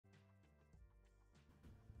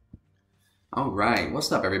Alright,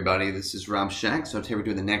 what's up everybody? This is Rob Shack. So today we're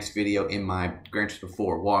doing the next video in my Gran Turismo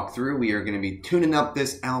 4 walkthrough. We are going to be tuning up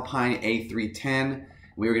this Alpine A310.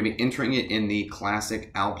 We are going to be entering it in the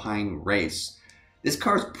classic Alpine race. This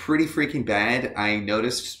car is pretty freaking bad. I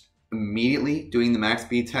noticed immediately doing the max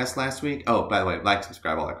speed test last week. Oh, by the way, like,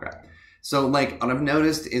 subscribe, all that crap. So like, what I've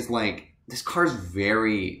noticed is like, this car is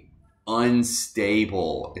very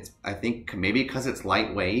unstable. I think maybe because it's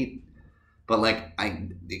lightweight. But like,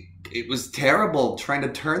 it was terrible trying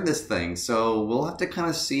to turn this thing. So we'll have to kind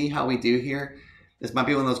of see how we do here. This might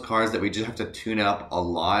be one of those cars that we just have to tune up a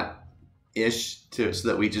lot-ish so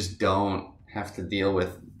that we just don't have to deal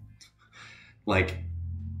with, like,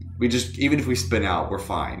 even if we spin out, we're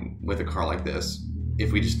fine with a car like this.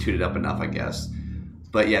 If we just tune it up enough, I guess.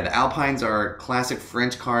 But yeah, the Alpines are classic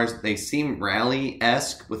French cars. They seem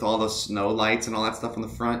rally-esque with all the snow lights and all that stuff on the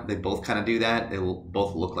front. They both kind of do that. They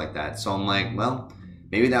both look like that. So I'm like, well,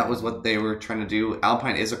 maybe that was what they were trying to do.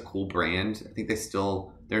 Alpine is a cool brand. I think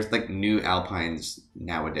there's like new Alpines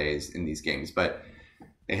nowadays in these games. But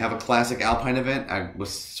they have a classic Alpine event. I was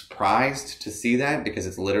surprised to see that because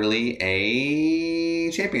it's literally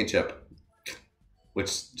a championship,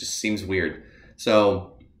 which just seems weird.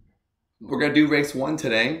 So we're going to do race 1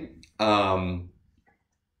 today. Again,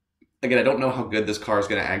 I don't know how good this car is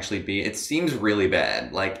going to actually be. It seems really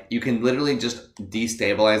bad. Like, you can literally just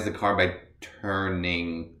destabilize the car by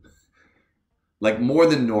turning, like, more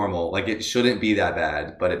than normal. Like, it shouldn't be that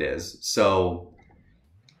bad, but it is. So,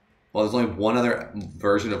 well, there's only one other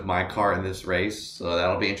version of my car in this race, so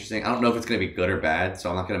that'll be interesting. I don't know if it's going to be good or bad,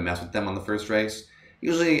 so I'm not going to mess with them on the first race.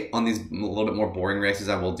 Usually, on these a little bit more boring races,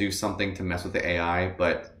 I will do something to mess with the AI,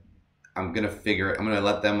 but I'm gonna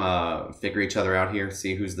let them figure each other out here,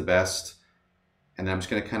 see who's the best, and then I'm just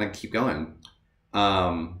gonna kind of keep going.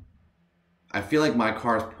 I feel like my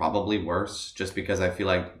car is probably worse, just because I feel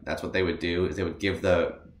like that's what they would do. Is they would give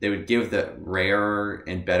the rarer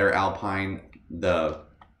and better Alpine the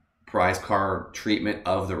prize car treatment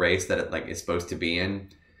of the race that it is supposed to be in,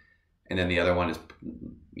 and then the other one is,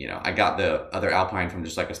 you know, I got the other Alpine from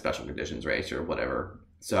just like a special conditions race or whatever.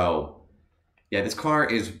 So yeah, this car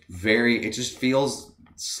is it just feels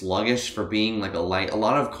sluggish for being like a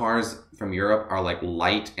lot of cars from Europe are like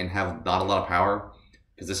light and have not a lot of power,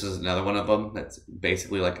 because this is another one of them that's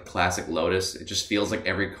basically like a classic Lotus. It just feels like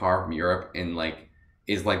every car from Europe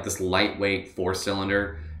is like this lightweight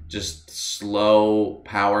 4-cylinder, just slow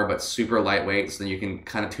power but super lightweight, so then you can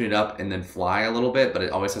kind of tune it up and then fly a little bit, but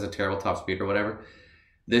it always has a terrible top speed or whatever.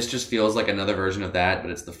 This just feels like another version of that, but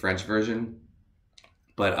it's the French version.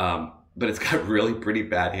 But it's got really pretty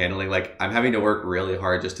bad handling. Like, I'm having to work really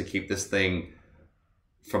hard just to keep this thing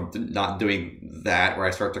from not doing that, where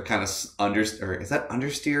I start to kind of is that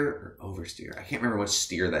understeer or oversteer? I can't remember which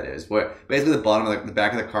steer that is. What basically the bottom of the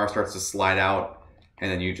back of the car starts to slide out,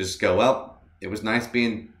 and then you just go, well, it was nice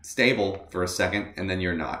being stable for a second, and then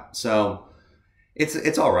you're not. So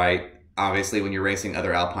it's all right. Obviously, when you're racing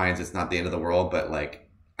other Alpines, it's not the end of the world, but like,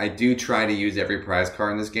 I do try to use every prize car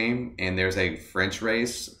in this game, and there's a French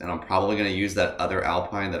race, and I'm probably going to use that other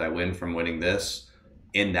Alpine that I win from winning this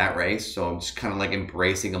in that race. So I'm just kind of like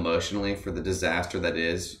embracing emotionally for the disaster that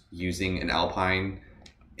is using an Alpine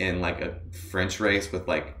in like a French race with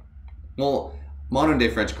like, well, modern day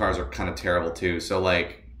French cars are kind of terrible too. So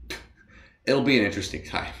like, it'll be an interesting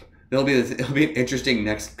time. It'll be an interesting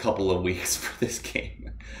next couple of weeks for this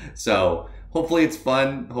game. So hopefully it's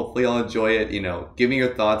fun. Hopefully I'll enjoy it. You know, give me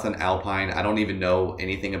your thoughts on Alpine. I don't even know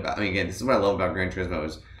anything about, I mean, again, this is what I love about Gran Turismo,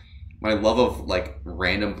 is my love of like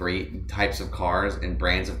random breed types of cars and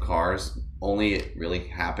brands of cars. Only it really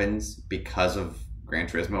happens because of Gran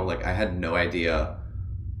Turismo. Like, I had no idea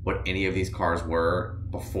what any of these cars were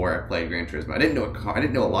before I played Gran Turismo. I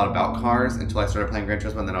didn't know a lot about cars until I started playing Gran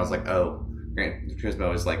Turismo, and then I was like, oh, Gran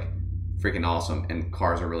Turismo is like freaking awesome, and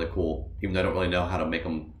cars are really cool. Even though I don't really know how to make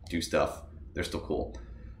them do stuff, they're still cool.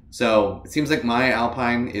 So it seems like my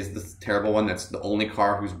Alpine is the terrible one. That's the only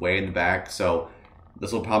car who's way in the back. So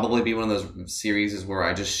this will probably be one of those series where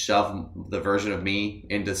I just shove the version of me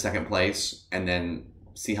into second place and then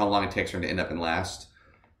see how long it takes for him to end up in last.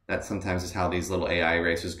 That sometimes is how these little AI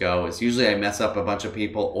races go. It's usually I mess up a bunch of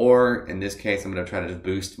people, or in this case, I'm going to try to just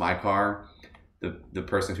boost my car, the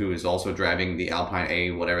person who is also driving the Alpine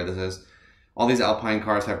A, whatever this is. All these Alpine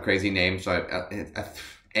cars have crazy names, so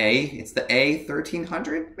it's the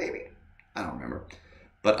A1300, maybe? I don't remember.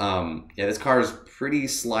 But yeah, this car is pretty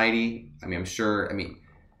slidey. I mean,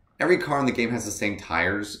 every car in the game has the same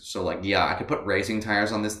tires, so like, yeah, I could put racing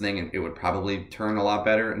tires on this thing and it would probably turn a lot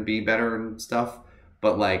better and be better and stuff.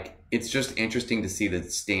 But like, it's just interesting to see the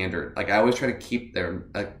standard. Like I always try to keep there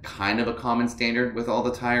a kind of a common standard with all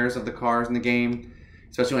the tires of the cars in the game.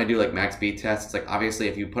 Especially when I do like max speed tests. It's like obviously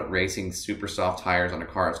if you put racing super soft tires on a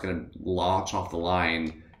car, it's gonna launch off the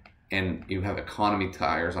line, and you have economy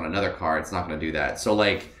tires on another car, it's not gonna do that. So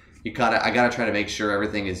like I gotta try to make sure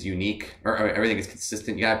everything is unique or everything is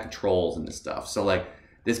consistent. You gotta have controls and this stuff. So like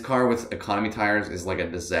this car with economy tires is like a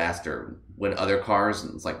disaster. When other cars,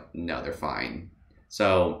 it's like, no, they're fine.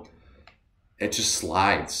 So it just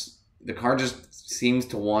slides. The car just seems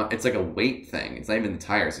to want, it's like a weight thing. It's not even the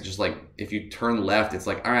tires. It's just like, if you turn left, it's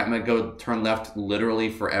like, all right, I'm gonna go turn left literally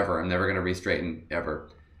forever. I'm never gonna re-straighten ever.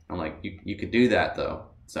 I'm like, you could do that though.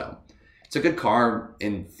 So it's a good car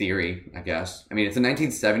in theory, I guess. I mean, it's a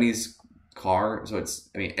 1970s car. So it's,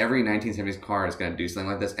 I mean, every 1970s car is gonna do something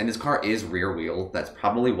like this. And this car is rear wheel. That's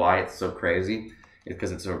probably why it's so crazy. It's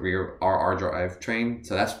because it's a rear RR drivetrain.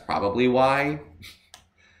 So that's probably why.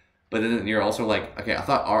 But then you're also like, okay, I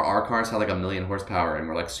thought RR cars had like 1,000,000 horsepower and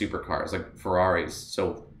were like supercars, like Ferraris.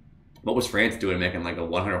 So what was France doing making like a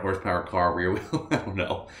 100 horsepower car rear wheel? I don't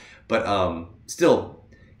know. But still,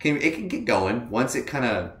 it can get going. Once it kind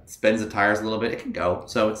of spins the tires a little bit, it can go.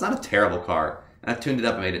 So it's not a terrible car. And I've tuned it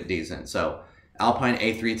up and made it decent. So Alpine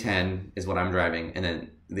A310 is what I'm driving. And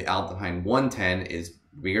then the Alpine 110 is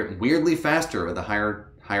weirdly faster with the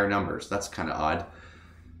higher numbers. That's kind of odd.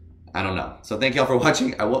 I don't know. So thank y'all for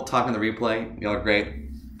watching. I will talk in the replay. Y'all are great.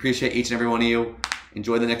 Appreciate each and every one of you.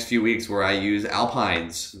 Enjoy the next few weeks where I use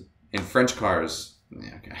Alpines in French cars.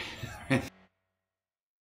 Yeah, okay.